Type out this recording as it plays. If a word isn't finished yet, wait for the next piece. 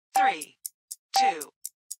3, 2,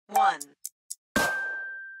 1.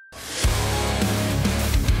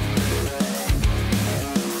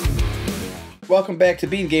 Welcome back to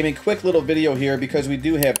Bean Gaming. Quick little video here because we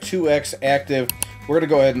do have 2x active. We're gonna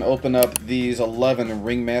go ahead and open up these 11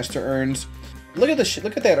 Ringmaster urns. Look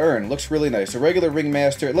at that urn. Looks really nice. A regular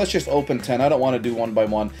Ringmaster. Let's just open 10. I don't want to do one by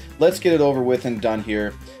one. Let's get it over with and done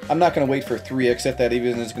here. I'm not gonna wait for 3x if that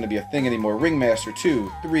even is gonna be a thing anymore. Ringmaster 2,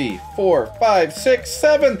 3, 4, 5, 6,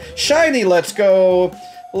 7. Shiny. Let's go.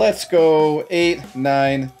 Let's go. 8,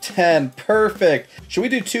 9, 10. Perfect. Should we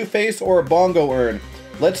do Two-Face or a Bongo urn?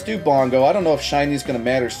 Let's do Bongo. I don't know if shiny is going to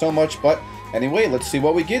matter so much, but anyway, let's see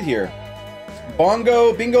what we get here.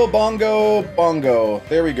 Bongo, bingo, bongo, bongo.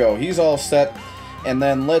 There we go. He's all set. And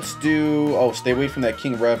then let's do... Oh, stay away from that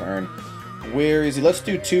King Rev urn. Where is he? Let's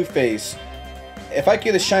do Two-Face. If I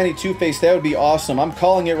get a shiny Two-Face, that would be awesome. I'm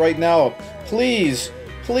calling it right now. Please,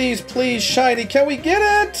 please, please, shiny. Can we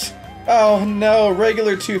get it? Oh, no.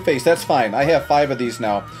 Regular Two-Face. That's fine. I have 5 of these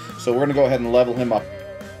now. So we're going to go ahead and level him up.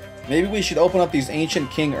 Maybe we should open up these Ancient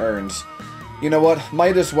King urns. You know what?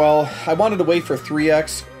 Might as well. I wanted to wait for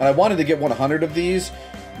 3x, and I wanted to get 100 of these,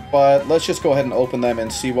 but let's just go ahead and open them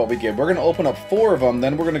and see what we get. We're going to open up 4 of them,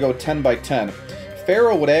 then we're going to go 10 by 10.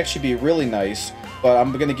 Pharaoh would actually be really nice, but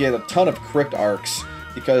I'm going to get a ton of Crypt Arcs,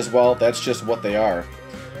 because, well, that's just what they are.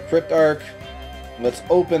 Crypt Arc. Let's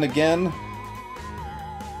open again.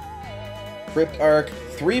 Crypt Arc.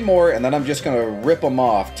 3 more, and then I'm just going to rip them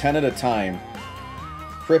off, 10 at a time.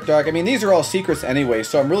 Crypt Arc. I mean, these are all secrets anyway,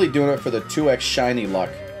 so I'm really doing it for the 2x shiny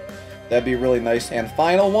luck. That'd be really nice. And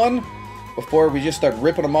final one, before we just start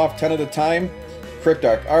ripping them off 10 at a time, Crypt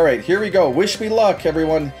Arc. Alright, here we go. Wish me luck,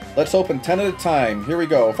 everyone. Let's open 10 at a time. Here we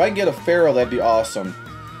go. If I can get a Pharaoh, that'd be awesome.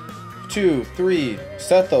 2, 3,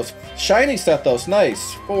 Sethos. Shiny Sethos.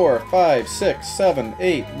 Nice. 4, 5, 6, 7,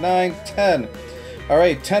 8, 9, 10.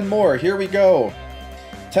 Alright, 10 more. Here we go.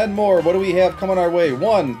 10 more. What do we have coming our way?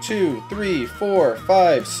 1, 2, 3, 4,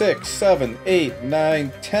 5, 6, 7, 8,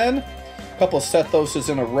 9, 10. A couple Sethoses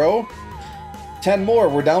in a row. 10 more.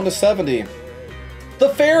 We're down to 70. The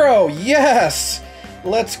Pharaoh! Yes!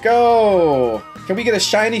 Let's go! Can we get a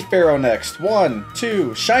shiny Pharaoh next? 1,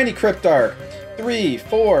 2, shiny Crypt Arc. 3,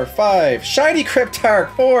 4, 5. Shiny Crypt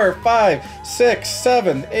Arc. 4, 5, 6,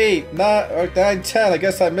 7, 8, 9, 10. I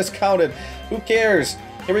guess I miscounted. Who cares?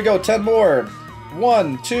 Here we go. 10 more.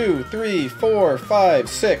 1, 2, 3, 4, 5,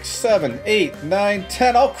 6, 7, 8, 9,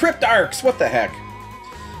 10. All Crypt Arcs! What the heck?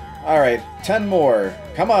 Alright, 10 more.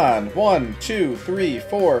 Come on. 1, 2, 3,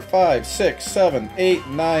 4, 5, 6, 7, 8,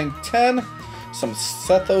 9, 10. Some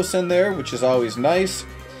Sethos in there, which is always nice.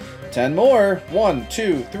 10 more. 1,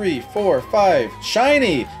 2, 3, 4, 5.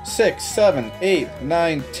 Shiny! 6, 7, 8,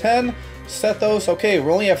 9, 10. Sethos. Okay,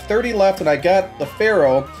 we only have 30 left, and I got the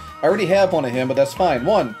Pharaoh. I already have one of him, but that's fine.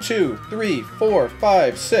 1, 2, 3, 4,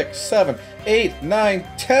 5, 6, 7, 8, 9,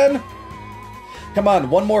 10. Come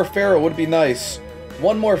on, one more Pharaoh would be nice.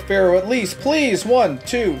 One more Pharaoh at least, please. 1,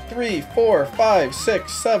 2, 3, 4, 5,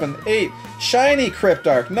 6, 7, 8. Shiny Crypt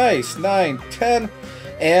Arc. Nice. 9, 10.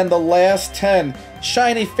 And the last 10.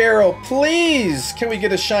 Shiny Pharaoh, please. Can we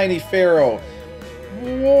get a shiny Pharaoh?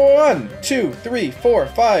 1, 2, 3, 4,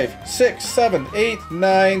 5, 6, 7, 8,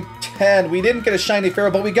 9, 10. We didn't get a shiny Pharaoh,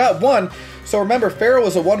 but we got one. So remember, Pharaoh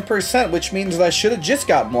was a 1%, which means that I should have just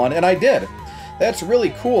got one, and I did. That's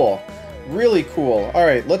really cool. Really cool. All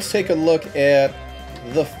right, let's take a look at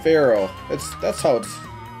the Pharaoh. That's how it's...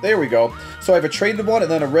 There we go. So I have a traded one and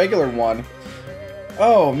then a regular one.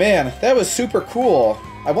 Oh, man, that was super cool.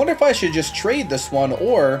 I wonder if I should just trade this one,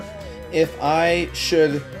 or if I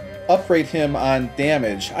should upgrade him on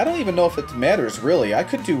damage. I don't even know if it matters, really. I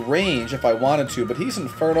could do range if I wanted to, but he's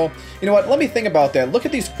Infernal. You know what? Let me think about that. Look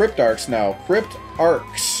at these Crypt Arcs now. Crypt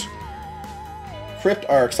Arcs. Crypt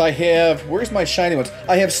Arcs. I have... Where's my shiny ones?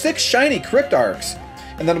 I have 6 shiny Crypt Arcs,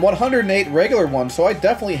 and then 108 regular ones, so I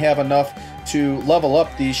definitely have enough to level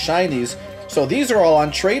up these shinies. So these are all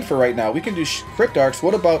on trade for right now. We can do Crypt Arcs.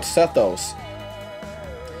 What about Sethos?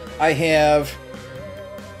 I have...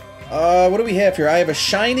 what do we have here? I have a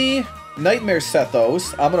shiny Nightmare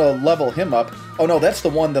Sethos. I'm going to level him up. Oh no, that's the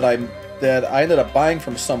one that I ended up buying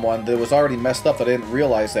from someone that was already messed up that I didn't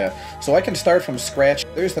realize that. So I can start from scratch.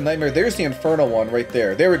 There's the Nightmare. There's the Infernal one right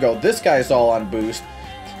there. There we go. This guy's all on boost.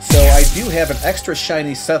 So I do have an extra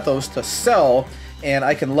shiny Sethos to sell, and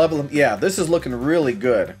I can level him. Yeah, this is looking really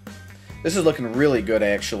good. This is looking really good,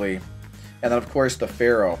 actually. And then, of course, the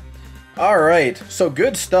Pharaoh. Alright, so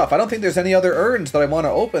good stuff. I don't think there's any other urns that I want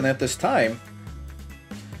to open at this time.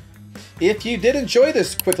 If you did enjoy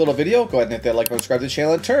this quick little video, go ahead and hit that like button, subscribe to the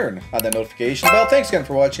channel, and turn on that notification bell. Thanks again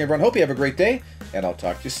for watching, everyone. Hope you have a great day, and I'll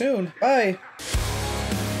talk to you soon. Bye!